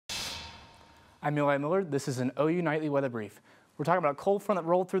I'm Ely Millard. This is an OU Nightly Weather Brief. We're talking about a cold front that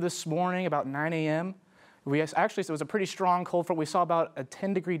rolled through this morning about 9 a.m. Actually, so it was a pretty strong cold front. We saw about a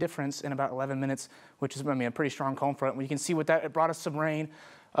 10-degree difference in about 11 minutes, which is, a pretty strong cold front. You can see with that, it brought us some rain,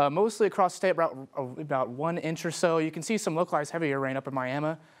 mostly across the state, about 1 inch or so. You can see some localized heavier rain up in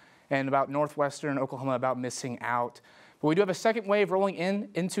Miami and about northwestern Oklahoma about missing out. But we do have a second wave rolling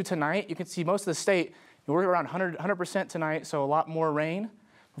into tonight. You can see most of the state, we're around 100% tonight, so a lot more rain.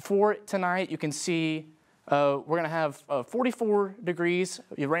 For tonight, you can see we're going to have 44 degrees.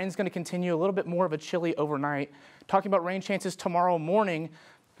 The rain's going to continue, a little bit more of a chilly overnight. Talking about rain chances tomorrow morning,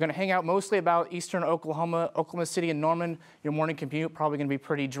 we're going to hang out mostly about eastern Oklahoma, Oklahoma City and Norman. Your morning commute probably going to be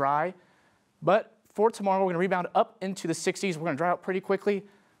pretty dry. But for tomorrow, we're going to rebound up into the 60s. We're going to dry out pretty quickly.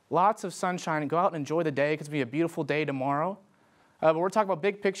 Lots of sunshine. Go out and enjoy the day because it's going to be a beautiful day tomorrow. But we're talking about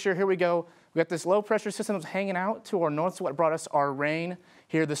big picture. Here we go. We got this low pressure system that's hanging out to our north, so what brought us our rain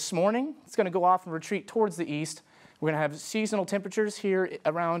here this morning. It's going to go off and retreat towards the east. We're going to have seasonal temperatures here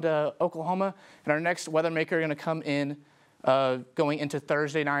around Oklahoma, and our next weather maker is going to come in going into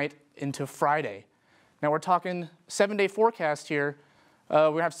Thursday night into Friday. Now we're talking 7-day forecast here. We're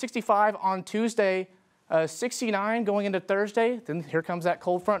going to have 65 on Tuesday, 69 going into Thursday. Then here comes that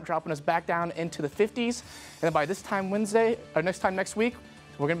cold front dropping us back down into the 50s. And then by this time Wednesday, or next week,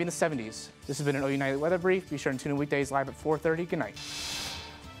 we're going to be in the 70s. This has been an OU Nightly Weather Brief. Be sure to tune in weekdays live at 4:30. Good night.